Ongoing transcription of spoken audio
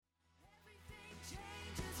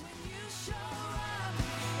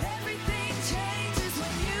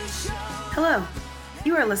Hello,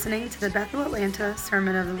 you are listening to the Bethel Atlanta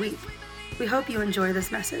Sermon of the Week. We hope you enjoy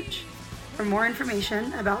this message. For more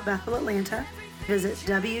information about Bethel Atlanta, visit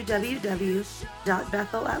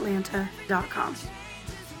www.bethelatlanta.com.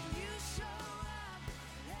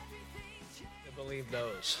 I believe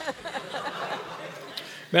those.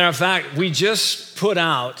 Matter of fact, we just put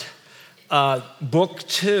out book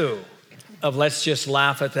 2 of Let's Just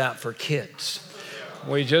Laugh at That for Kids.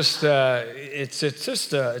 We just, it's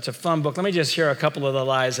a fun book. Let me just share a couple of the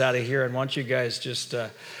lies out of here, and why don't you guys just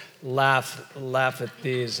laugh at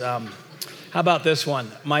these. How about this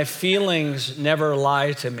one? My feelings never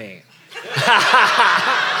lie to me.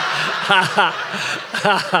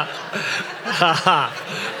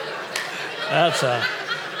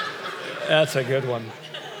 That's a good one.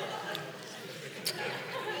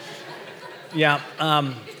 Yeah.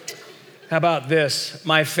 How about this?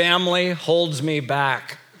 My family holds me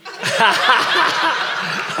back.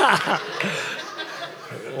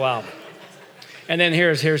 Wow. And then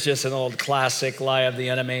here's just an old classic lie of the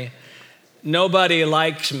enemy. Nobody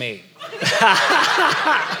likes me.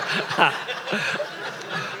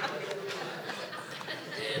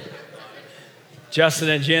 Justin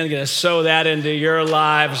and Jen going to sew that into your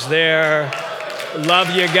lives there.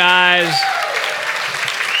 Love you guys.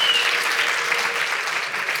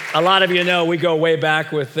 A lot of you know we go way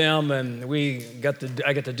back with them, and I got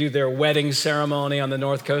to do their wedding ceremony on the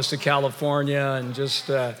north coast of California, and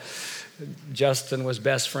just Justin was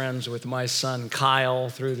best friends with my son Kyle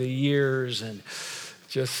through the years, and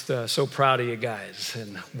just so proud of you guys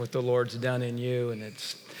and what the Lord's done in you, and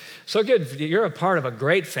it's so good. You're a part of a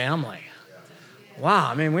great family.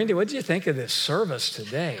 Wow, I mean, Wendy, what did you think of this service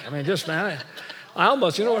today? I mean, I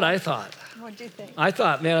almost, you know what I thought? What did you think? I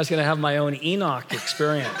thought, man, I was going to have my own Enoch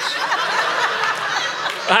experience.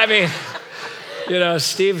 I mean, you know,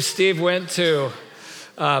 Steve went to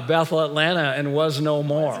Bethel, Atlanta, and was no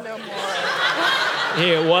more. Was no more.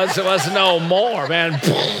 He was no more, man.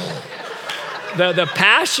 The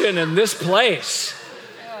passion in this place.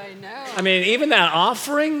 Oh, I know. I mean, even that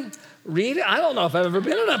offering, I don't know if I've ever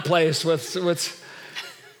been in a place with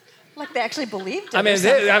Like they actually believed it. I mean,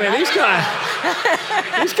 these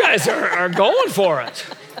guys are going for it.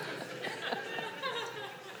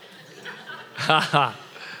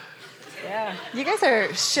 Yeah, you guys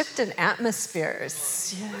are shifting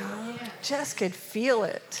atmospheres. You know, just could feel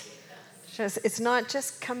it. It's not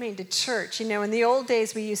just coming to church. You know, in the old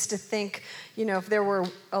days, we used to think, you know, if there were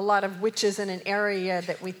a lot of witches in an area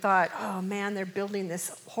that we thought, oh man, they're building this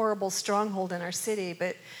horrible stronghold in our city.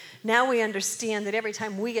 But now we understand that every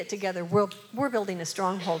time we get together, we're building a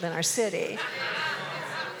stronghold in our city.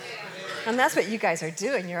 And that's what you guys are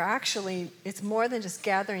doing. It's more than just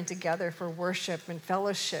gathering together for worship and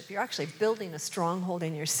fellowship. You're actually building a stronghold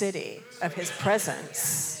in your city of his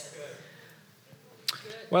presence.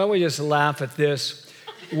 Why don't we just laugh at this?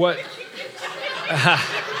 What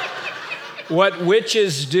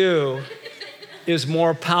witches do is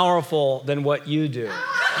more powerful than what you do.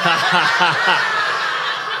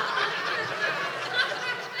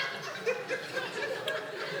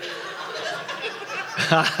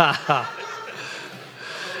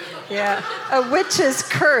 Yeah, a witch's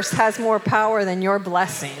curse has more power than your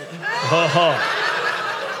blessing.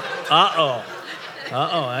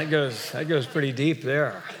 That goes pretty deep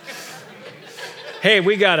there. Hey,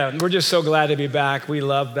 we're just so glad to be back. We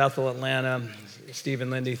love Bethel Atlanta. Steve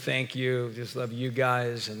and Lindy, thank you. Just love you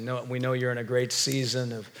guys, and we know you're in a great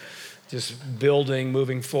season of just building,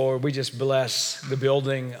 moving forward. We just bless the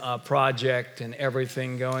building project and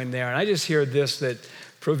everything going there. And I just hear this, that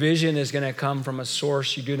provision is going to come from a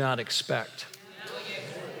source you do not expect.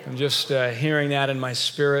 I'm just hearing that in my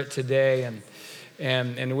spirit today,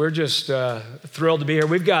 and we're just thrilled to be here.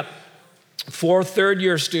 We've got 4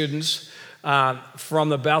 third-year students from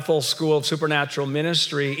the Bethel School of Supernatural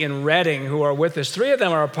Ministry in Redding who are with us. 3 of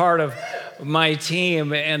them are a part of my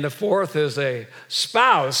team, and the 4th is a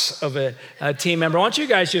spouse of a team member. Why don't you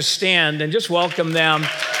guys just stand and just welcome them?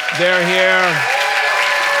 They're here.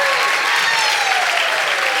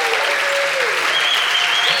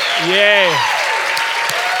 Yay.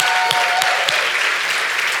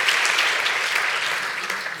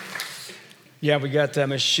 Yeah, we got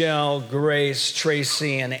Michelle, Grace,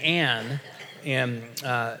 Tracy, and Ann. And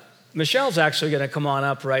Michelle's actually going to come on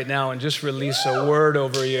up right now and just release a word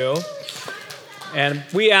over you. And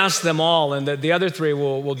we asked them all, and the other 3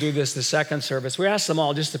 will do this the second service. We asked them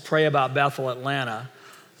all just to pray about Bethel Atlanta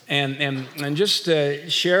and just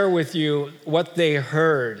share with you what they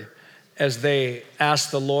heard as they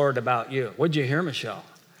asked the Lord about you. What'd you hear, Michelle?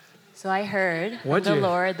 So I heard from the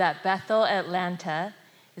Lord that Bethel Atlanta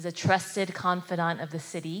is a trusted confidant of the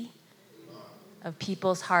city, of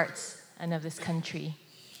people's hearts and of this country.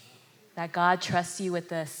 That God trusts you with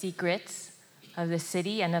the secrets of the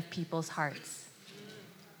city and of people's hearts.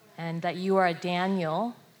 And that you are a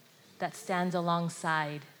Daniel that stands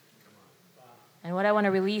alongside. And what I want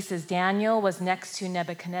to release is Daniel was next to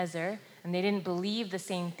Nebuchadnezzar, and they didn't believe the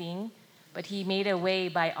same thing, but he made a way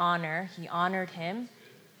by honor. He honored him,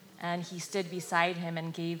 and he stood beside him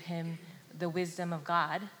and gave him the wisdom of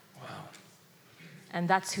God. Wow. And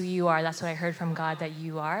that's who you are. That's what I heard from God that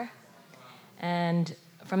you are. And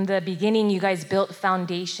from the beginning, you guys built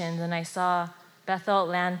foundations, and I saw Bethel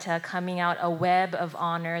Atlanta coming out, a web of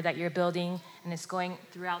honor that you're building, and it's going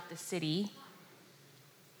throughout the city.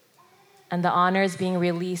 And the honor is being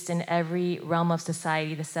released in every realm of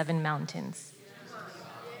society, the 7 mountains.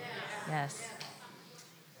 Yes.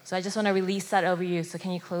 So I just want to release that over you. So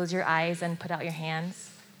can you close your eyes and put out your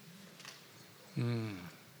hands?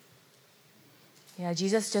 Yeah,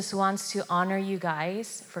 Jesus just wants to honor you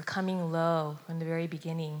guys for coming low from the very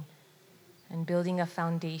beginning and building a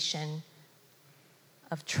foundation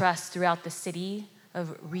of trust throughout the city,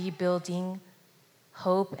 of rebuilding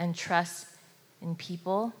hope and trust in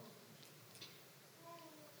people.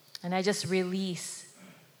 And I just release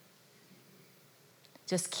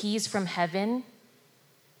just keys from heaven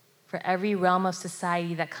for every realm of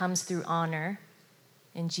society that comes through honor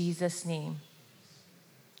in Jesus' name.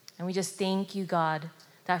 And we just thank you, God,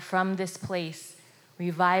 that from this place,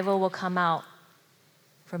 revival will come out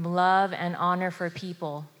from love and honor for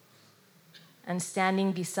people and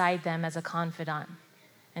standing beside them as a confidant.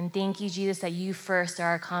 And thank you, Jesus, that you first are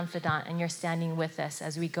our confidant and you're standing with us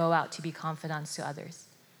as we go out to be confidants to others.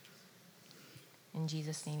 In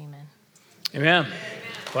Jesus' name, amen. Amen.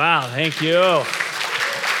 Wow, thank you.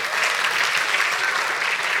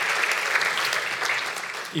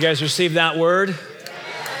 You guys received that word?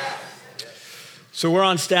 So we're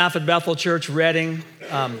on staff at Bethel Church Redding.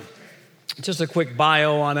 Just a quick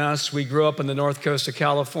bio on us. We grew up in the north coast of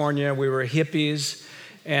California. We were hippies,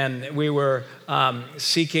 and we were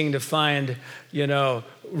seeking to find,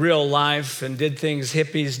 real life and did things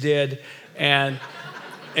hippies did. And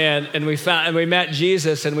we met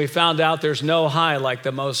Jesus, and we found out there's no high like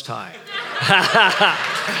the Most High.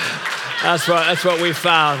 That's what we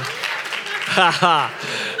found.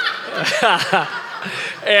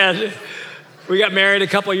 And we got married a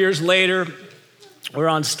couple years later. We're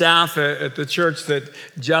on staff at the church that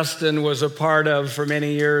Justin was a part of for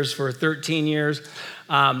many years, for 13 years.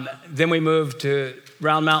 Then we moved to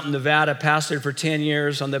Round Mountain, Nevada, pastored for 10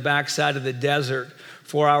 years on the backside of the desert,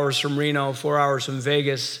 4 hours from Reno, 4 hours from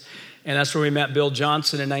Vegas. And that's where we met Bill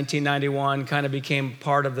Johnson in 1991, kind of became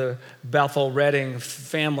part of the Bethel Redding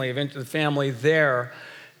family, the family there.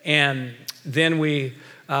 And then we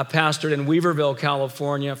pastored in Weaverville,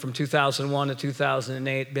 California from 2001 to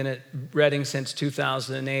 2008, been at Redding since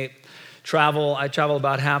 2008. I travel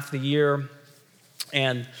about half the year,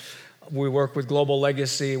 and we work with Global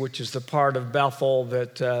Legacy, which is the part of Bethel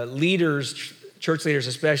that leaders, church leaders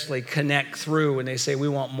especially, connect through when they say, we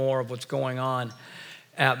want more of what's going on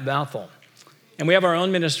at Bethel. And we have our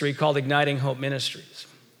own ministry called Igniting Hope Ministries.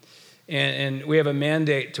 And we have a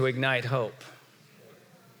mandate to ignite hope.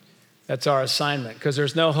 That's our assignment, because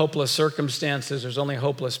there's no hopeless circumstances, there's only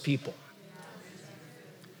hopeless people.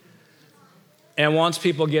 And once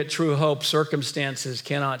people get true hope, circumstances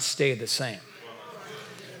cannot stay the same.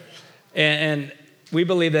 And we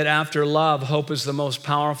believe that after love, hope is the most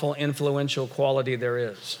powerful, influential quality there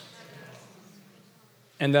is.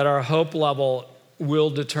 And that our hope level will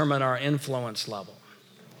determine our influence level.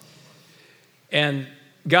 And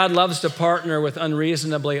God loves to partner with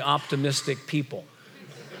unreasonably optimistic people.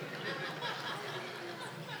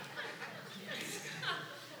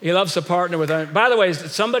 He loves to partner with. By the way,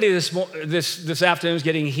 somebody this afternoon is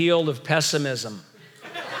getting healed of pessimism.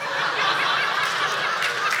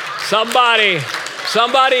 Somebody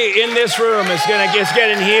in this room is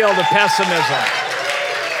getting healed of pessimism.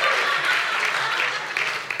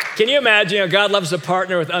 Can you imagine? God loves to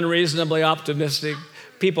partner with unreasonably optimistic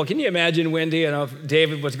people. Can you imagine, Wendy, if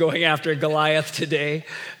David was going after Goliath today?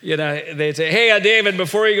 They'd say, "Hey, David,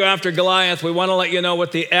 before you go after Goliath, we want to let you know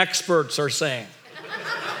what the experts are saying."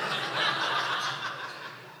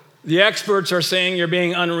 The experts are saying you're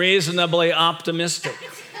being unreasonably optimistic.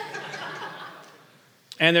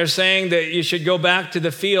 And they're saying that you should go back to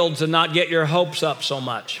the fields and not get your hopes up so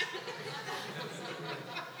much.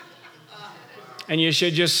 And you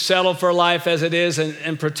should just settle for life as it is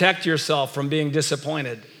and protect yourself from being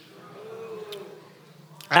disappointed.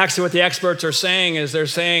 Actually, what the experts are saying is they're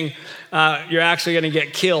saying you're actually going to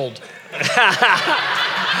get killed.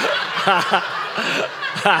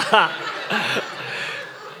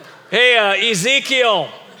 Hey, Ezekiel,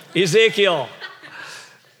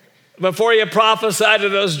 before you prophesy to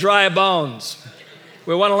those dry bones,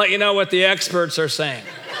 we want to let you know what the experts are saying.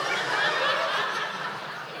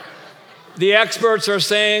 The experts are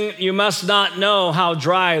saying you must not know how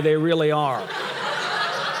dry they really are.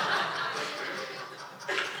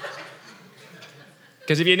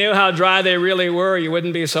 Because if you knew how dry they really were, you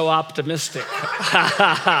wouldn't be so optimistic.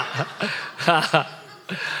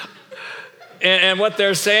 And what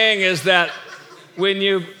they're saying is that when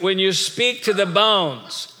you speak to the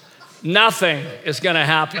bones, nothing is going to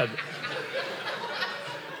happen.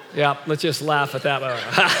 Yeah, let's just laugh at that.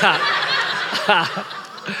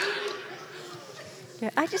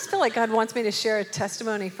 Yeah, I just feel like God wants me to share a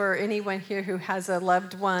testimony for anyone here who has a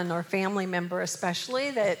loved one or family member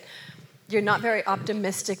especially, that you're not very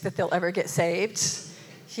optimistic that they'll ever get saved.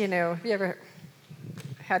 You know, have you ever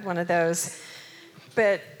had one of those?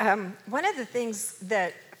 But one of the things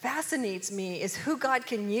that fascinates me is who God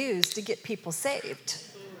can use to get people saved.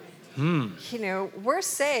 You know, we're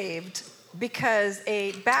saved because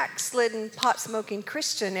a backslidden, pot-smoking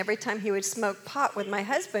Christian, every time he would smoke pot with my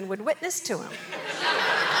husband, would witness to him.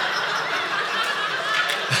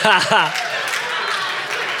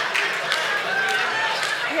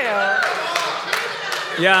 You know.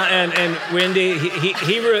 Yeah, and Wendy,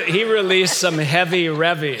 he released some heavy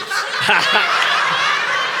revies.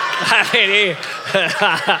 I mean,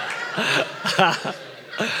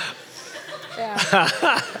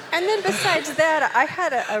 Yeah. And then besides that, I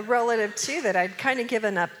had a relative too that I'd kind of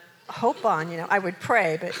given up hope on. You know, I would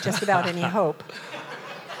pray, but just without any hope.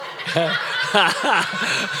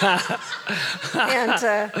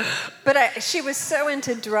 But she was so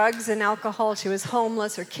into drugs and alcohol. She was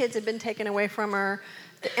homeless. Her kids had been taken away from her.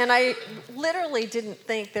 And I literally didn't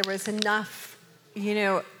think there was enough, you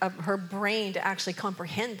know, of her brain to actually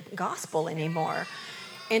comprehend the gospel anymore.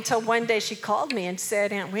 Until one day she called me and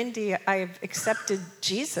said, Aunt Wendy, I've accepted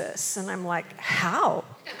Jesus. And I'm like, how?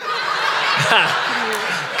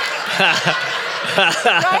 Right?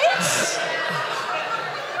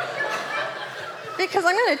 Because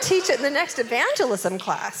I'm going to teach it in the next evangelism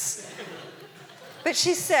class. But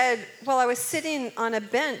she said, well, I was sitting on a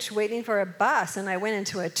bench waiting for a bus, and I went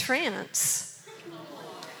into a trance.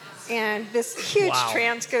 And this huge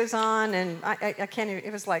trance goes on, and I can't even,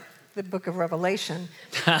 it was like the book of Revelation.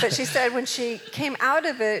 But she said when she came out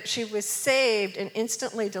of it, she was saved and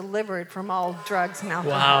instantly delivered from all drugs and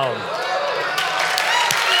alcohol. Wow.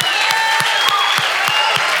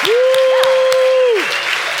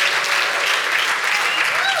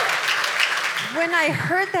 When I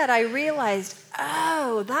heard that, I realized,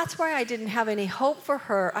 oh, that's why I didn't have any hope for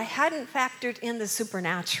her. I hadn't factored in the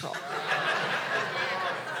supernatural.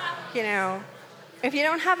 You know, if you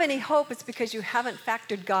don't have any hope, it's because you haven't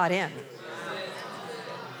factored God in.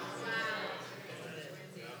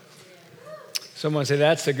 Someone say,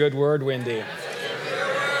 that's a good word, Wendy.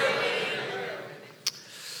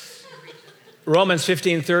 Romans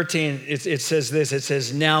 15:13, it says this. It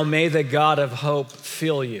says, now may the God of hope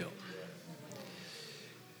fill you.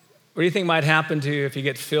 What do you think might happen to you if you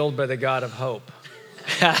get filled by the God of hope?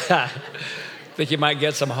 Think you might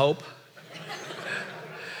get some hope?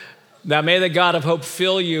 Now may the God of hope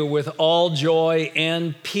fill you with all joy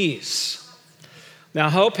and peace. Now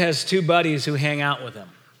hope has two buddies who hang out with him.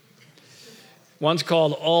 One's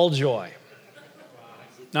called all joy.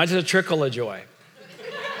 Not just a trickle of joy.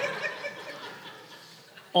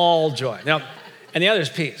 All joy. Now, and the other is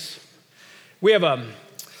peace. We have a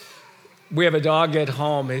dog at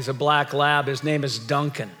home. He's a black lab. His name is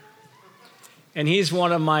Duncan. And he's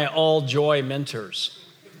one of my all joy mentors.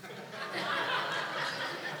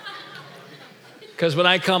 Because when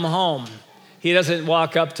I come home, he doesn't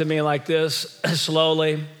walk up to me like this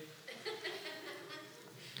slowly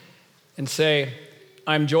and say,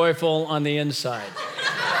 I'm joyful on the inside.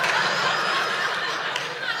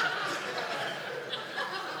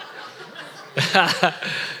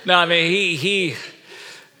 No, I mean, he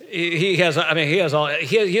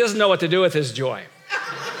doesn't know what to do with his joy.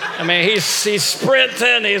 I mean, he's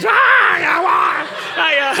sprinting,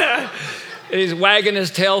 he's wagging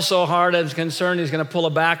his tail so hard I'm concerned he's going to pull a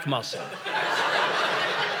back muscle.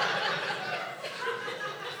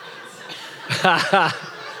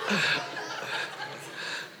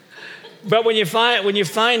 But when you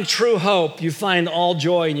find true hope, you find all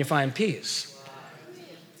joy and you find peace.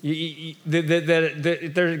 They're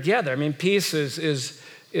together. I mean, peace is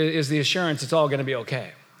the assurance it's all going to be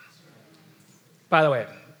okay. By the way,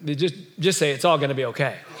 just say it's all going to be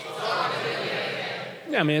okay.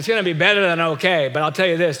 I mean, it's going to be better than okay, but I'll tell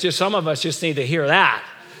you this, just some of us just need to hear that.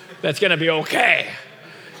 That's going to be okay.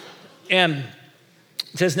 And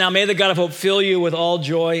It says, now may the God of hope fill you with all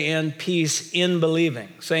joy and peace in believing.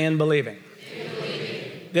 Say in believing.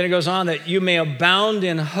 Then it goes on that you may abound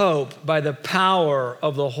in hope by the power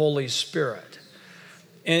of the Holy Spirit.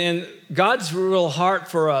 And God's real heart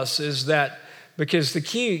for us is that, because the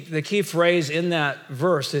key phrase in that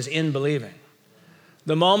verse is in believing.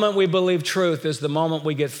 The moment we believe truth is the moment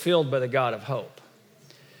we get filled by the God of hope.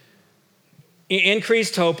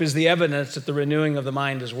 Increased hope is the evidence that the renewing of the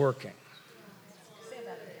mind is working.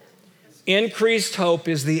 Increased hope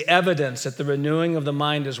is the evidence that the renewing of the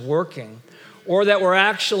mind is working, or that we're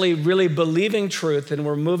actually really believing truth and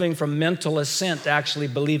we're moving from mental assent to actually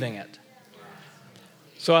believing it.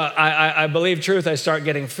 So I believe truth, I start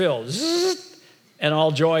getting filled, and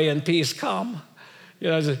all joy and peace come. You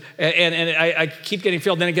know, and I keep getting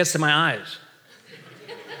filled, then it gets to my eyes.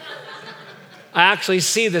 I actually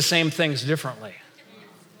see the same things differently.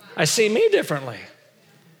 I see me differently.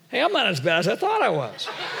 Hey, I'm not as bad as I thought I was.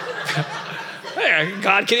 Hey,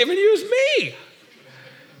 God can even use me.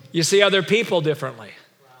 You see other people differently.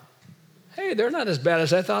 Hey, they're not as bad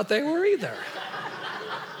as I thought they were either.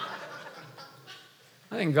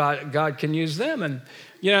 I think God can use them. And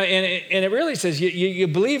you know, and it really says you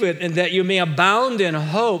believe it, and that you may abound in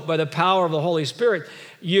hope by the power of the Holy Spirit.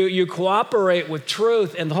 You cooperate with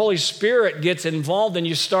truth, and the Holy Spirit gets involved, and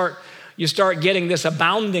you start getting this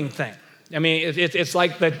abounding thing. I mean, it's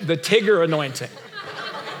like the Tigger anointing.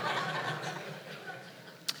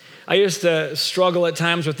 I used to struggle at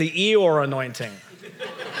times with the Eeyore anointing.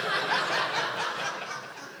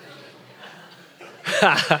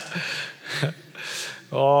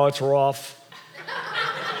 Oh, it's rough.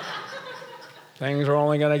 Things are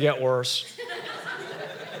only going to get worse.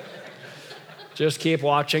 Just keep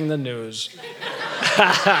watching the news.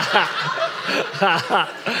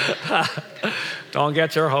 Don't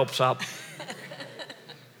get your hopes up.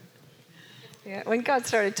 Yeah, when God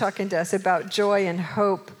started talking to us about joy and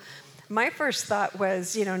hope, my first thought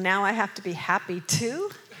was, now I have to be happy too,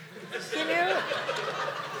 Because,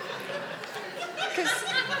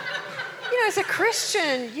 as a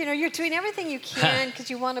Christian, you're doing everything you can because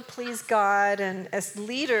you want to please God, and as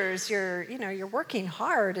leaders, you're working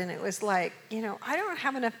hard, and it was like, I don't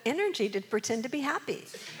have enough energy to pretend to be happy.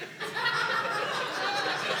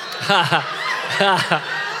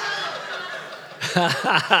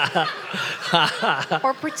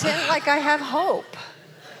 Or pretend like I have hope.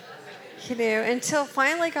 Until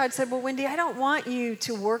finally God said, well, Wendy, I don't want you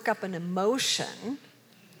to work up an emotion.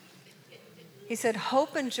 He said,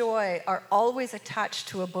 hope and joy are always attached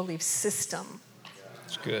to a belief system.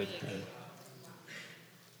 That's good.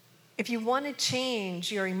 If you want to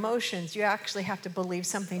change your emotions, you actually have to believe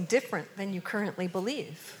something different than you currently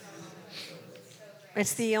believe.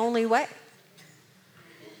 It's the only way.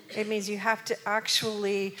 It means you have to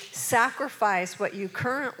actually sacrifice what you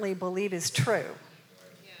currently believe is true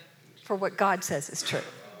for what God says is true.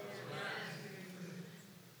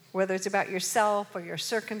 Whether it's about yourself or your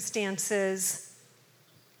circumstances,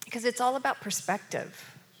 because it's all about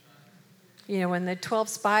perspective. When the 12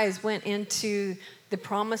 spies went into the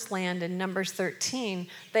promised land in Numbers 13,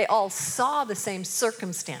 they all saw the same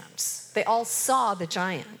circumstance. They all saw the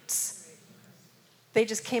giants. They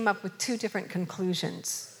just came up with two different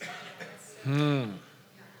conclusions. And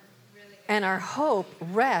our hope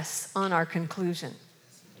rests on our conclusion.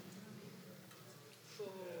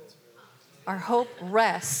 Our hope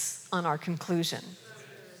rests on our conclusion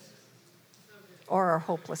or our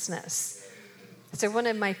hopelessness. So one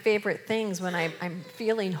of my favorite things when I'm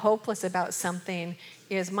feeling hopeless about something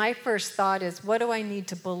is my first thought is, what do I need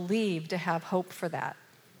to believe to have hope for that?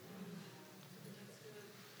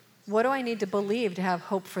 What do I need to believe to have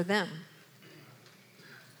hope for them?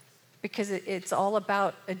 Because it's all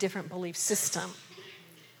about a different belief system.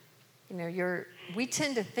 We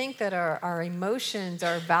tend to think that our emotions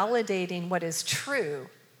are validating what is true,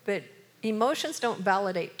 but emotions don't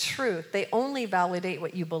validate truth. They only validate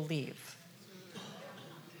what you believe.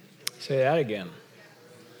 Say that again.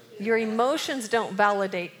 Your emotions don't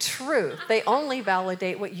validate truth. They only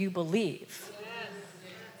validate what you believe.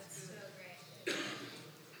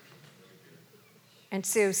 And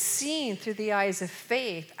so seeing through the eyes of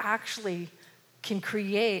faith actually can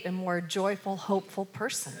create a more joyful, hopeful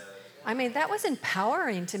person. I mean, that was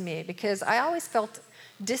empowering to me because I always felt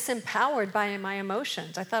disempowered by my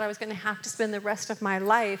emotions. I thought I was going to have to spend the rest of my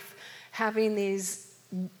life having these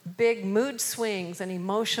big mood swings and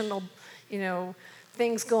emotional,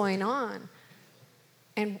 things going on.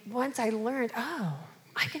 And once I learned,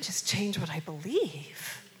 I can just change what I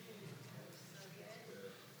believe.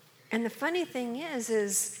 And the funny thing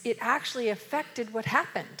is it actually affected what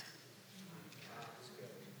happened.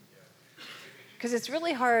 Because it's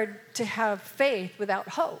really hard to have faith without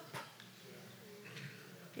hope.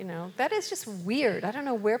 That is just weird. I don't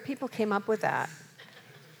know where people came up with that.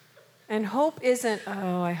 And hope isn't,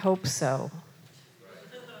 oh, I hope so.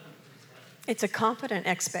 It's a confident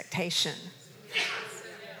expectation.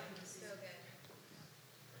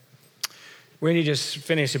 Wendy just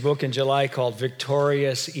finished a book in July called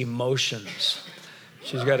Victorious Emotions.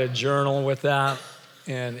 She's got a journal with that,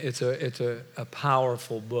 and it's a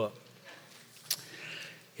powerful book.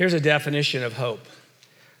 Here's a definition of hope.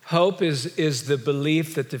 Hope is the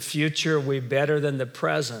belief that the future will be better than the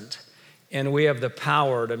present, and we have the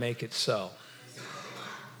power to make it so.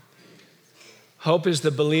 Hope is the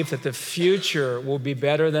belief that the future will be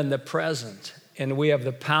better than the present, and we have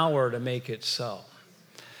the power to make it so.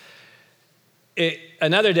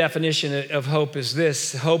 Another definition of hope is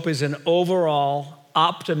this. Hope is an overall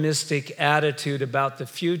optimistic attitude about the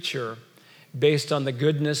future based on the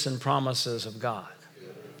goodness and promises of God.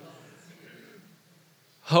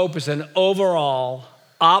 Hope is an overall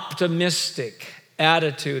optimistic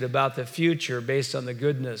attitude about the future based on the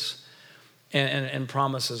goodness and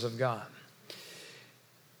promises of God.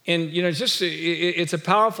 And, it's a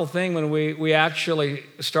powerful thing when we actually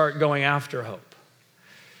start going after hope.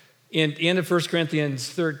 In the end of 1 Corinthians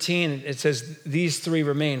 13, it says these three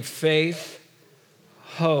remain: faith,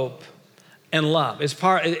 hope, and love. It's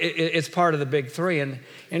part of the big three. And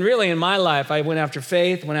really in my life, I went after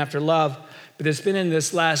faith, went after love, but it's been in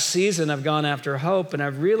this last season I've gone after hope, and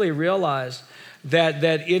I've really realized that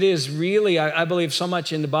it is really, I believe, so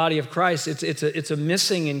much in the body of Christ. It's a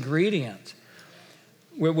missing ingredient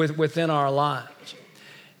within our lives.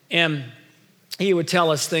 And he would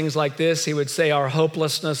tell us things like this. He would say our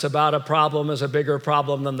hopelessness about a problem is a bigger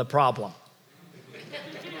problem than the problem.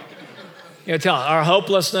 Our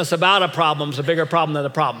hopelessness about a problem is a bigger problem than the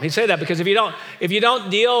problem. He'd say that because if you don't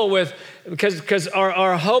deal with, because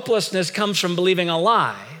our hopelessness comes from believing a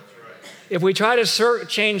lie. If we try to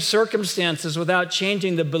change circumstances without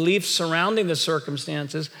changing the beliefs surrounding the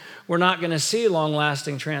circumstances, we're not going to see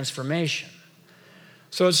long-lasting transformation.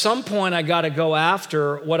 So at some point, I got to go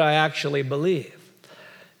after what I actually believe.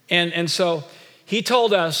 And so he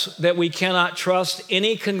told us that we cannot trust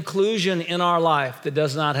any conclusion in our life that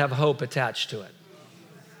does not have hope attached to it.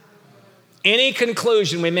 Any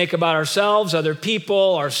conclusion we make about ourselves, other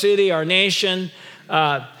people, our city, our nation,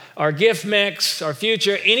 our gift mix, our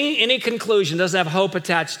future, any conclusion doesn't have hope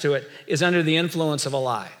attached to it is under the influence of a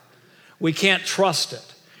lie. We can't trust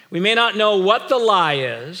it. We may not know what the lie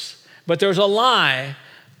is, but there's a lie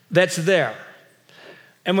that's there.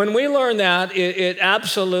 And when we learned that, it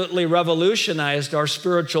absolutely revolutionized our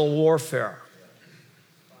spiritual warfare.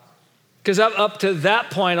 Because up to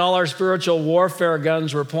that point, all our spiritual warfare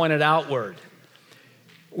guns were pointed outward.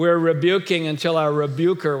 We were rebuking until our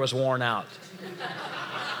rebuker was worn out.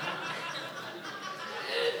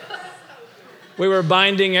 We were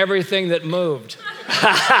binding everything that moved.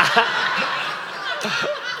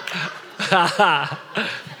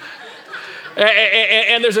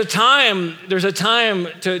 And there's a time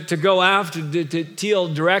to go after, to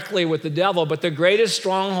deal directly with the devil, but the greatest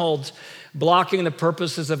strongholds blocking the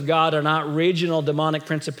purposes of God are not regional demonic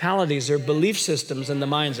principalities, they're belief systems in the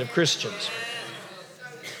minds of Christians.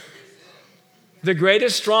 The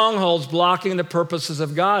greatest strongholds blocking the purposes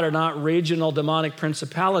of God are not regional demonic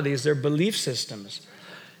principalities, they're belief systems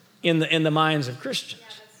in the minds of Christians.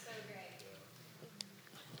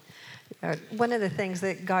 One of the things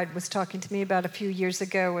that God was talking to me about a few years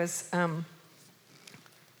ago was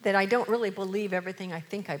that I don't really believe everything I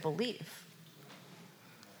think I believe.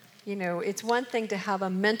 It's one thing to have a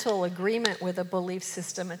mental agreement with a belief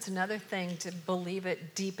system. It's another thing to believe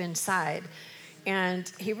it deep inside. And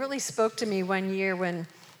he really spoke to me one year when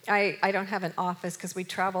I don't have an office because we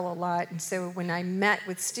travel a lot. And so when I met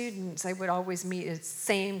with students, I would always meet at the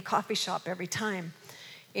same coffee shop every time.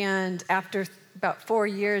 And after about 4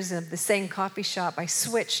 years of the same coffee shop, I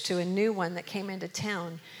switched to a new one that came into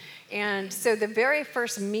town. And so the very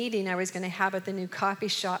first meeting I was going to have at the new coffee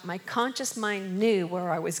shop, my conscious mind knew where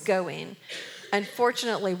I was going.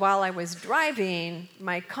 Unfortunately, while I was driving,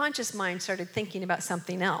 my conscious mind started thinking about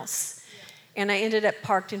something else. And I ended up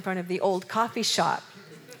parked in front of the old coffee shop.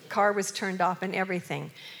 Car was turned off and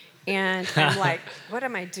everything. And I'm like, what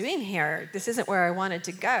am I doing here? This isn't where I wanted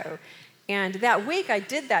to go. And that week, I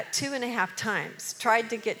did that 2.5 times. Tried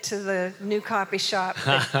to get to the new coffee shop,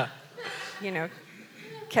 but,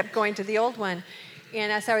 kept going to the old one. And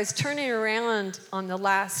as I was turning around on the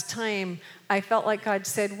last time, I felt like God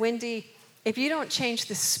said, Wendy, if you don't change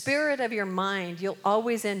the spirit of your mind, you'll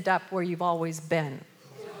always end up where you've always been.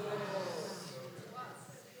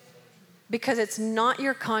 Because it's not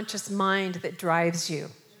your conscious mind that drives you.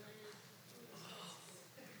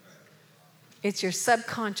 It's your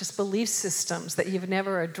subconscious belief systems that you've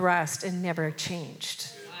never addressed and never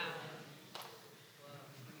changed.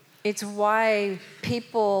 It's why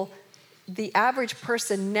the average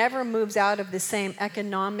person never moves out of the same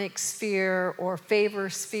economic sphere or favor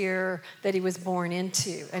sphere that he was born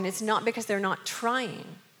into. And it's not because they're not trying.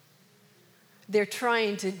 They're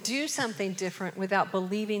trying to do something different without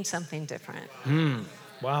believing something different.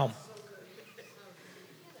 Wow.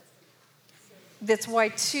 That's why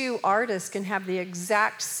two artists can have the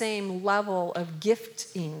exact same level of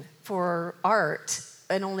gifting for art,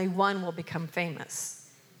 and only one will become famous.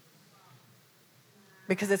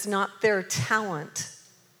 Because it's not their talent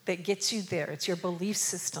that gets you there, it's your belief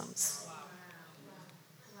systems.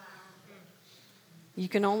 You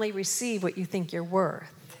can only receive what you think you're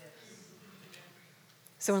worth.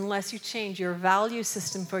 So unless you change your value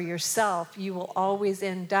system for yourself, you will always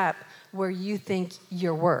end up where you think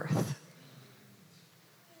you're worth.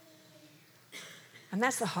 And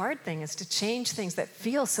that's the hard thing, is to change things that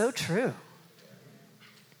feel so true.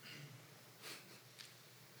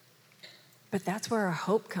 But that's where our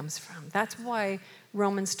hope comes from. That's why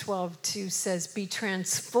Romans 12:2 says, be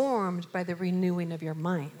transformed by the renewing of your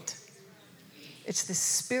mind. It's the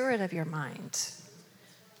spirit of your mind.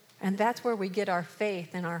 And that's where we get our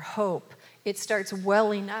faith and our hope. It starts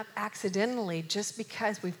welling up accidentally just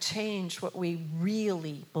because we've changed what we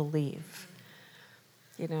really believe.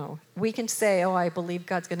 You know, we can say, I believe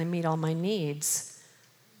God's going to meet all my needs,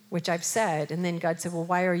 which I've said. And then God said, well,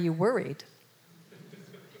 why are you worried?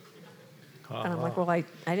 And I'm like, well, I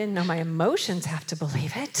didn't know my emotions have to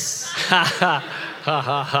believe it.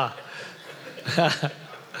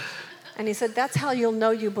 And he said, that's how you'll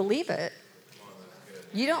know you believe it.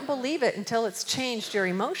 You don't believe it until it's changed your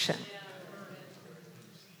emotion.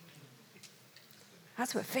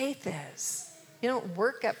 That's what faith is. You don't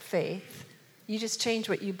work up faith. You just change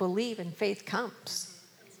what you believe, and faith comes.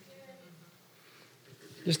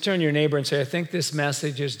 Just turn to your neighbor and say, I think this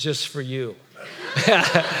message is just for you.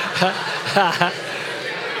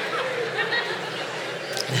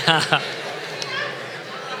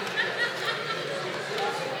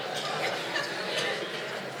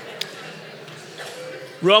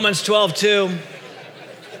 Romans 12:2.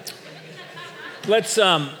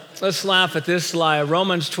 Let's laugh at this lie.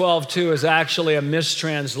 Romans 12:2 is actually a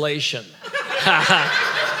mistranslation.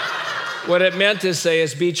 What it meant to say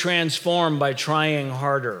is be transformed by trying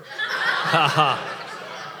harder.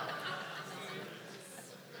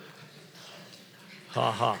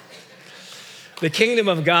 The kingdom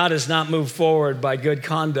of God is not moved forward by good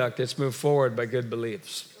conduct, it's moved forward by good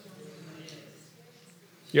beliefs.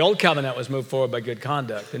 The old covenant was moved forward by good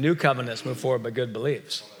conduct. The new covenant is moved forward by good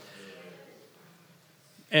beliefs.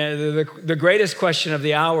 And the greatest question of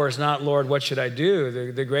the hour is not, Lord, what should I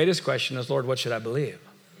do? The greatest question is, Lord, what should I believe?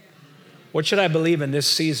 What should I believe in this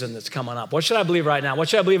season that's coming up? What should I believe right now? What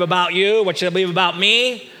should I believe about you? What should I believe about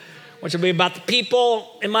me? What should I believe about the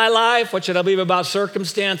people in my life? What should I believe about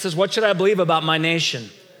circumstances? What should I believe about my nation?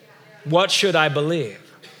 What should I believe?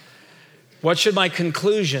 What should my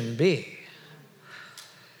conclusion be?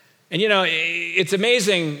 And it's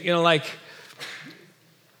amazing,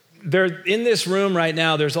 there in this room right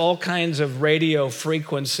now, there's all kinds of radio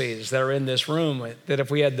frequencies that are in this room that if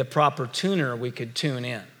we had the proper tuner, we could tune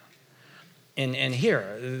in and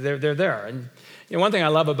hear. They're there. And one thing I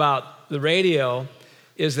love about the radio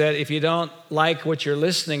is that if you don't like what you're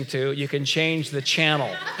listening to, you can change the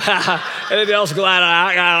channel. Anything else, glad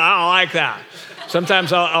I don't like that.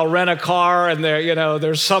 Sometimes I'll rent a car and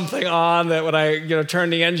there's something on that when I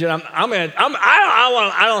turn the engine, I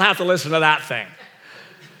don't have to listen to that thing.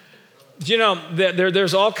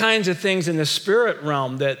 There's all kinds of things in the spirit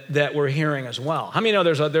realm that we're hearing as well. How many know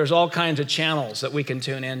there's all kinds of channels that we can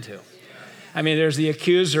tune into? I mean, there's the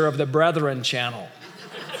accuser of the brethren channel.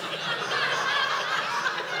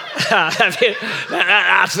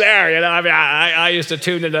 That's there, I used to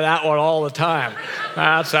tune into that one all the time.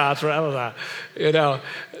 That's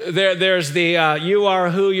there's the you are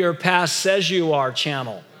who your past says you are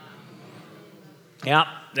channel. Yep,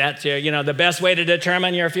 that's the best way to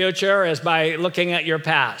determine your future is by looking at your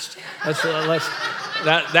past.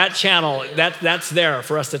 That channel that's there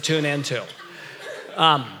for us to tune into.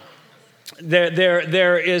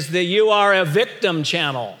 There is the you are a victim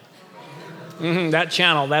channel. That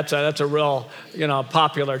channel, that's a real,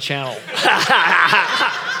 popular channel.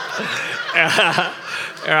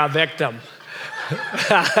 You're a victim.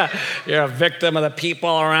 You're a victim of the people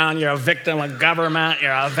around. You're a victim of government.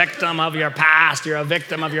 You're a victim of your past. You're a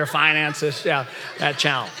victim of your finances. Yeah, that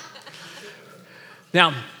channel.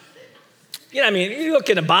 Now, You know, I mean, you look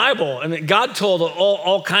in the Bible, I mean, God told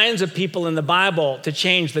all kinds of people in the Bible to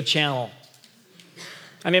change the channel.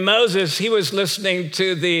 I mean, Moses, he was listening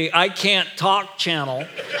to the I Can't Talk channel.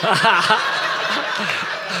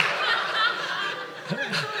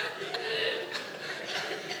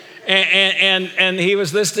 and he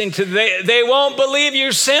was listening to they won't believe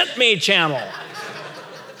you sent me channel.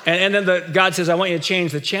 And then God says, I want you to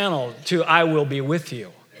change the channel to I will be with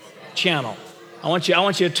you channel. I want you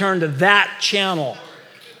to turn to that channel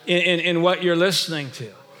in what you're listening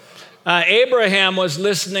to. Abraham was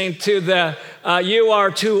listening to the you are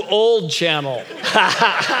too old channel.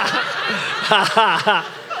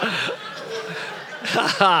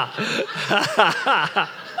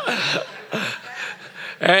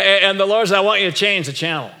 And the Lord said, I want you to change the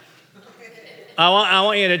channel. I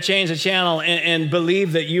want you to change the channel and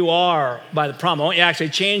believe that you are by the promise. I want you to actually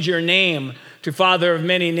change your name to Father of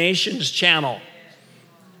Many Nations channel.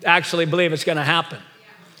 Actually believe it's going to happen.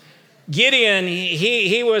 Gideon,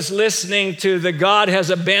 he was listening to the God has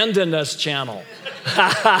abandoned us channel.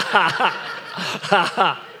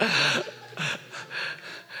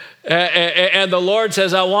 And the Lord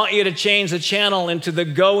says, I want you to change the channel into the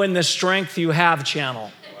go in the strength you have channel.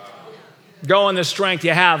 Go in the strength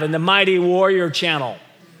you have, in the mighty warrior channel.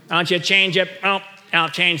 I want you to change it. Oh, I'll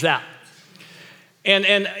change that.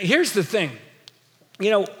 And here's the thing. You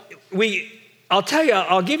know,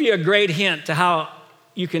 I'll give you a great hint to how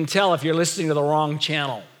you can tell if you're listening to the wrong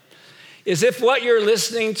channel. Is if what you're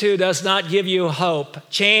listening to does not give you hope,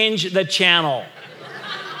 change the channel.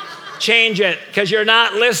 Change it, because you're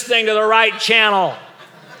not listening to the right channel.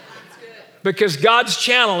 Because God's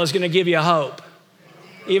channel is going to give you hope.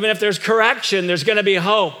 Even if there's correction, there's going to be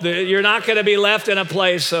hope. You're not going to be left in a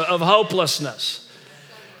place of hopelessness.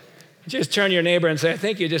 Just turn to your neighbor and say, I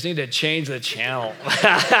think you just need to change the channel.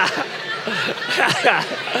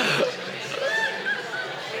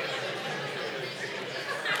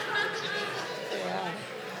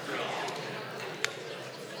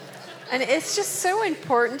 And it's just so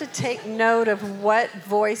important to take note of what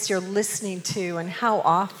voice you're listening to and how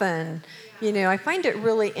often. You know, I find it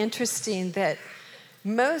really interesting that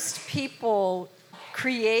most people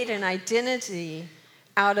create an identity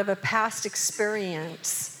out of a past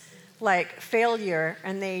experience, like failure,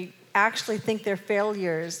 and they actually think they're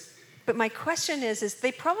failures. But my question is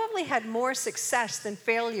they probably had more success than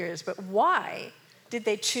failures, but why did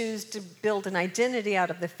they choose to build an identity out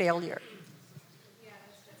of the failure?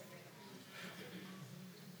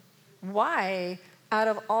 Why, out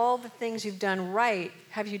of all the things you've done right,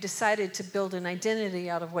 have you decided to build an identity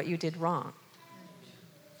out of what you did wrong?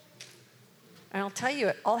 And I'll tell you,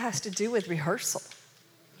 it all has to do with rehearsal.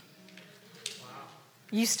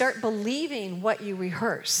 You start believing what you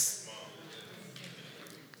rehearse.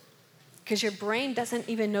 Because your brain doesn't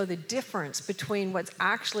even know the difference between what's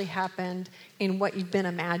actually happened and what you've been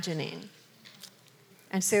imagining.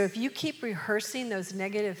 And so if you keep rehearsing those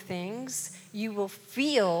negative things, you will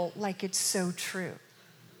feel like it's so true.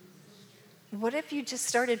 What if you just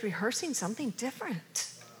started rehearsing something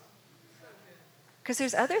different? Because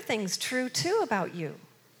there's other things true too about you.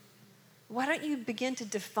 Why don't you begin to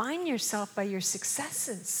define yourself by your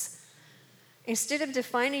successes? Instead of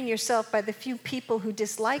defining yourself by the few people who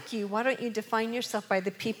dislike you, why don't you define yourself by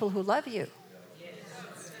the people who love you?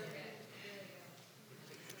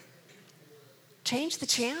 Change the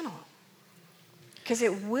channel, because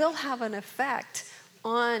it will have an effect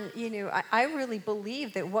on, you know, I really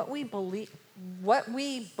believe that what we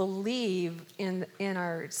believe in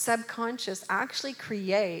our subconscious actually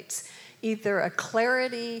creates either a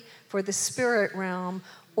clarity for the spirit realm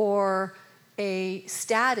or a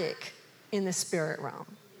static in the spirit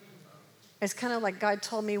realm. It's kind of like God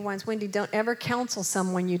told me once, Wendy, don't ever counsel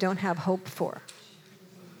someone you don't have hope for.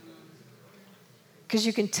 Because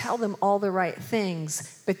you can tell them all the right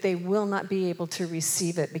things, but they will not be able to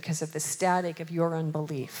receive it because of the static of your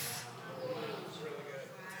unbelief.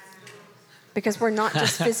 Because we're not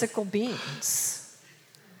just physical beings.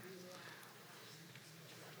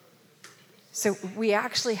 So we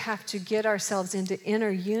actually have to get ourselves into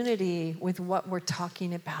inner unity with what we're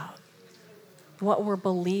talking about, what we're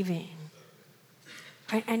believing.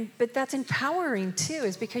 But that's empowering too,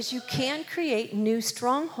 is because you can create new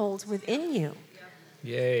strongholds within you.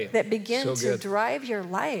 Yay. That begin So to drive your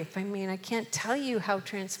life. I mean, I can't tell you how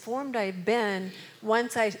transformed I've been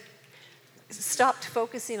once I stopped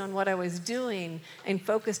focusing on what I was doing and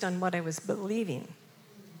focused on what I was believing.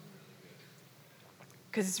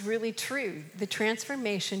 Because it's really true. The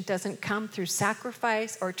transformation doesn't come through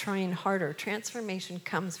sacrifice or trying harder. Transformation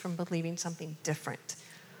comes from believing something different.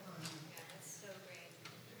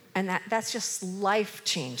 And that's just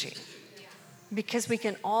life-changing. because we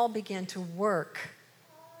can all begin to work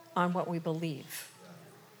on what we believe.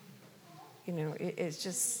 You know, it's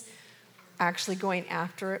just actually going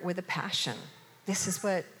after it with a passion. This is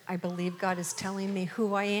what I believe God is telling me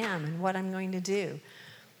who I am and what I'm going to do.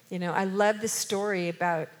 You know, I love this story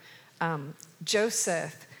about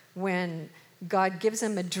Joseph when God gives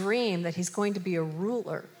him a dream that he's going to be a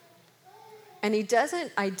ruler. And he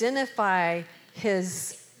doesn't identify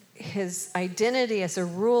his identity as a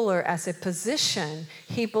ruler as a position.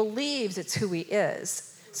 He believes it's who he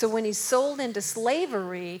is. So when he's sold into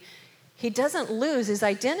slavery, he doesn't lose his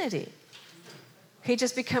identity. He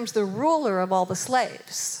just becomes the ruler of all the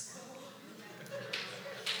slaves.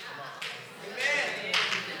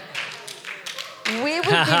 We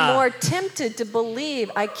would be more tempted to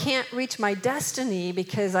believe I can't reach my destiny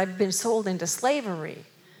because I've been sold into slavery.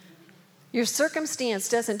 Your circumstance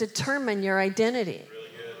doesn't determine your identity.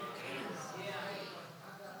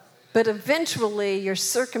 But eventually, your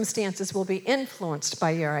circumstances will be influenced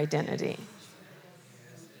by your identity.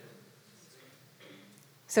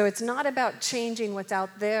 So it's not about changing what's out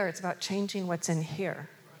there, it's about changing what's in here.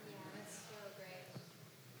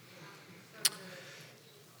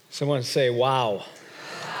 Someone say, wow.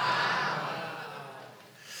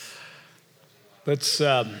 Let's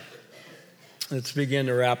begin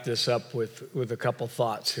to wrap this up with a couple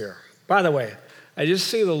thoughts here. By the way, I just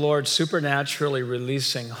see the Lord supernaturally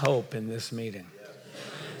releasing hope in this meeting.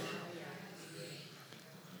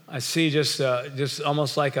 I see just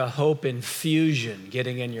almost like a hope infusion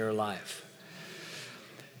getting in your life.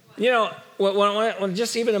 You know, when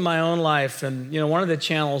just even in my own life, and you know, one of the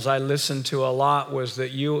channels I listened to a lot was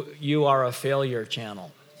that you are a failure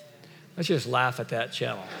channel. Let's just laugh at that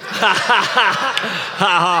channel. Ha ha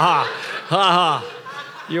ha ha ha.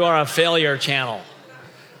 You are a failure channel,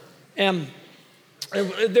 and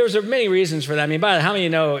there's many reasons for that. I mean, how many of you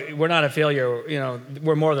know we're not a failure? You know,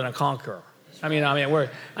 we're more than a conqueror.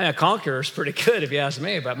 A conqueror is pretty good if you ask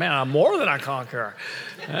me, but man, I'm more than a conqueror.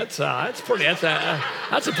 That's a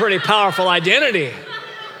pretty powerful identity.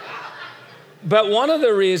 But one of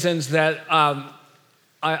the reasons that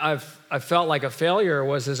I felt like a failure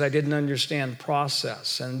was I didn't understand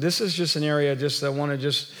process, and this is just an area I want to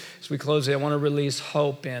as we close it, I want to release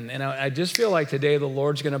hope in, and I just feel like today the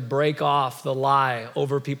Lord's going to break off the lie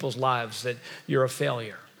over people's lives that you're a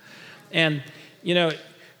failure, and you know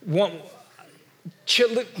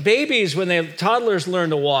babies, when toddlers learn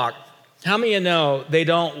to walk, how many of you know they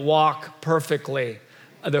don't walk perfectly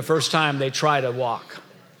the first time they try to walk?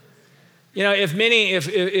 You know, if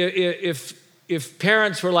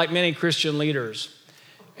parents were like many Christian leaders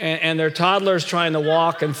and their toddler's trying to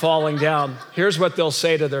walk and falling down, here's what they'll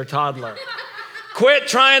say to their toddler: quit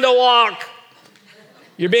trying to walk.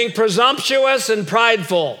 You're being presumptuous and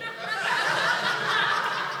prideful.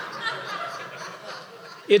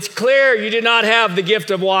 It's clear you do not have the gift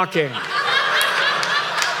of walking.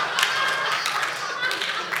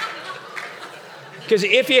 Because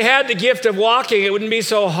if you had the gift of walking, it wouldn't be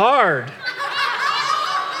so hard.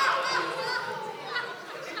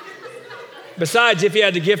 Besides, if you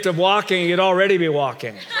had the gift of walking, you'd already be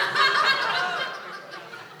walking.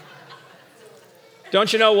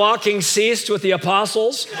 Don't you know walking ceased with the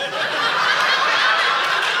apostles?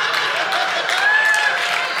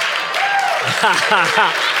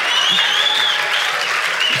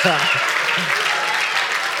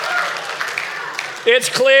 It's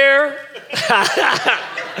clear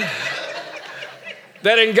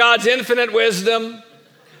that in God's infinite wisdom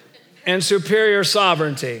and superior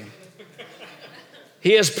sovereignty,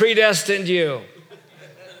 He has predestined you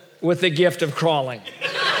with the gift of crawling.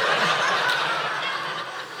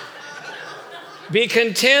 Be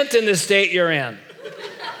content in the state you're in.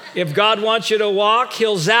 If God wants you to walk,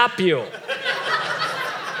 He'll zap you.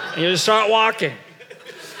 And you just start walking.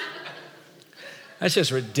 That's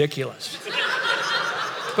just ridiculous.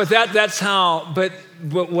 But that's how, but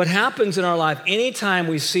what happens in our life, anytime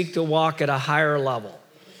we seek to walk at a higher level,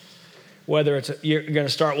 whether you're going to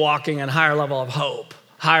start walking at a higher level of hope,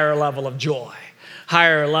 higher level of joy,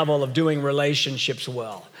 higher level of doing relationships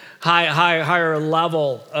well, higher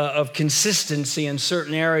level of consistency in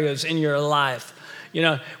certain areas in your life. You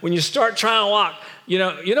know, when you start trying to walk, you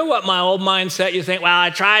know what my old mindset, you think, well,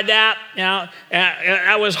 I tried that,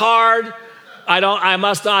 that was hard. I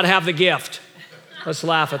must not have the gift. Let's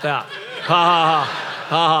laugh at that. Ha, ha, ha,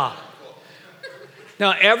 ha, ha.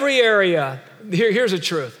 Now, every area, here's the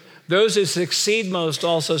truth. Those who succeed most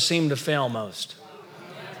also seem to fail most.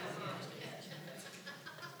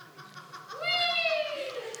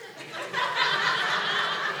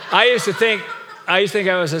 I used to think I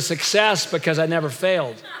was a success because I never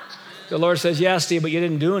failed. The Lord says, yes, Steve, but you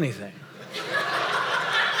didn't do anything.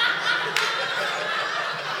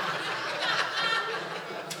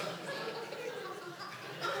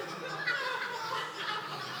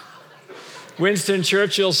 Winston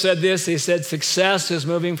Churchill said this. He said, success is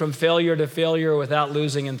moving from failure to failure without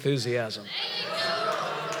losing enthusiasm.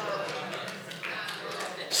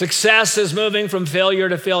 Success is moving from failure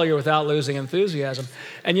to failure without losing enthusiasm.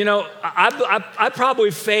 And you know, I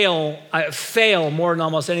probably fail more than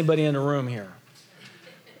almost anybody in the room here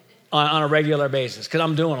on a regular basis because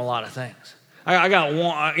I'm doing a lot of things. I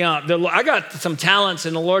got some talents,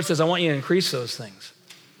 and the Lord says, I want you to increase those things.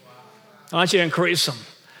 I want you to increase them.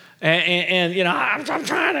 And you know, I'm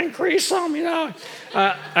trying to increase them, you know.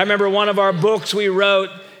 I remember one of our books we wrote,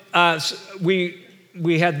 we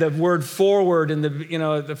had the word forward in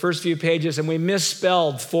the first few pages, and we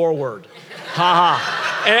misspelled forward. Ha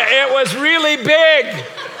ha. And it was really big,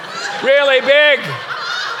 really big.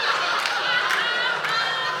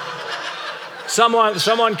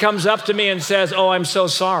 Someone comes up to me and says, oh, I'm so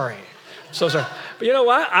sorry. So sorry. But you know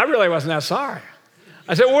what? I really wasn't that sorry.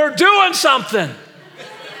 I said, we're doing something.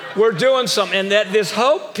 We're doing something. And that this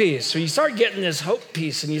hope piece, so you start getting this hope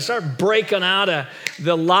piece and you start breaking out of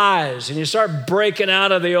the lies and you start breaking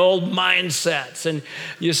out of the old mindsets and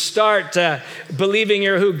you start believing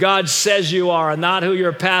you're who God says you are and not who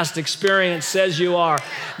your past experience says you are.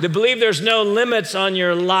 To believe there's no limits on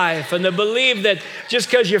your life and to believe that just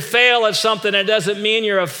because you fail at something, it doesn't mean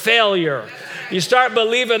you're a failure. You start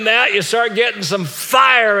believing that, you start getting some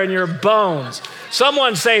fire in your bones.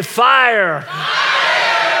 Someone say fire. Fire.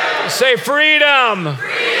 Say freedom.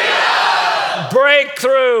 Freedom.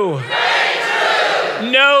 Breakthrough.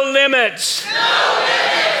 Breakthrough. No limits. No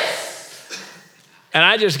limits. And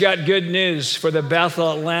I just got good news for the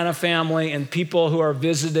Bethel Atlanta family and people who are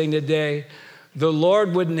visiting today. The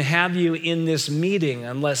Lord wouldn't have you in this meeting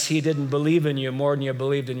unless he didn't believe in you more than you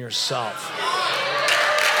believed in yourself.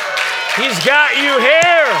 He's got you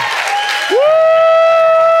here. Woo!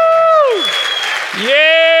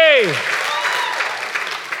 Yay!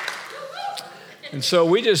 And so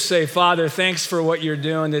we just say, Father, thanks for what you're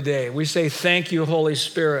doing today. We say thank you, Holy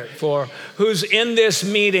Spirit, for who's in this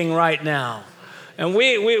meeting right now. And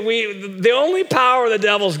the only power the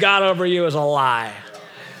devil's got over you is a lie.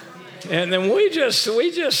 And then we just,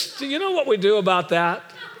 you know what we do about that?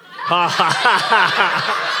 Ha ha ha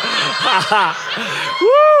ha ha.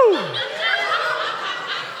 Woo!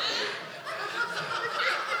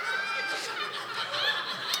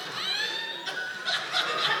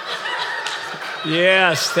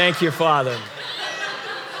 Yes, thank you, Father.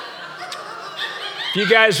 If you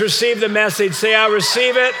guys receive the message, say, I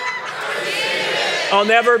receive it. I'll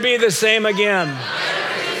never be the same again.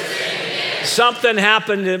 Something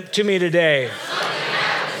happened to me today.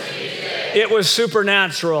 It was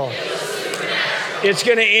supernatural. It's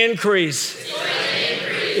going to increase.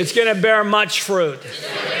 It's going to bear much fruit.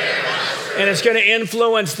 And it's going to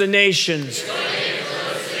influence the nations.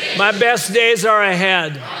 My best days are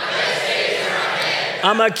ahead.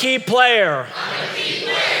 I'm a key player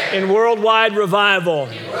in worldwide revival.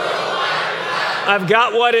 I've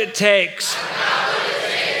got what it takes.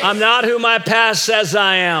 I'm not who my past says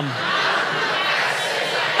I am.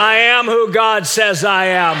 I am who God says I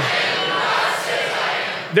am.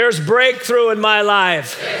 There's breakthrough in my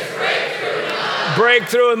life.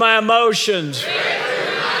 Breakthrough in my emotions.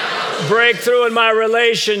 Breakthrough in my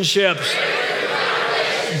relationships.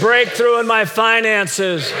 Breakthrough in my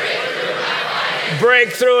finances.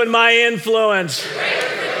 Breakthrough in my influence.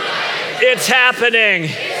 It's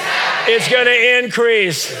happening. It's going to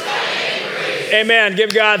increase. Amen.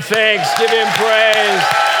 Give God thanks. Give him praise.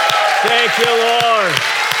 Thank you, Lord.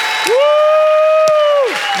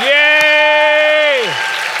 Woo! Yay!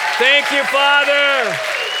 Thank you, Father.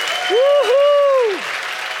 Woo-hoo!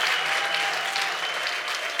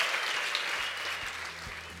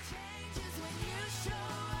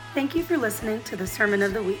 Thank you for listening to the Sermon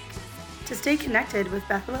of the Week. To stay connected with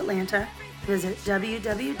Bethel Atlanta, visit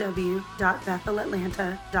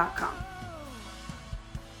www.bethelatlanta.com.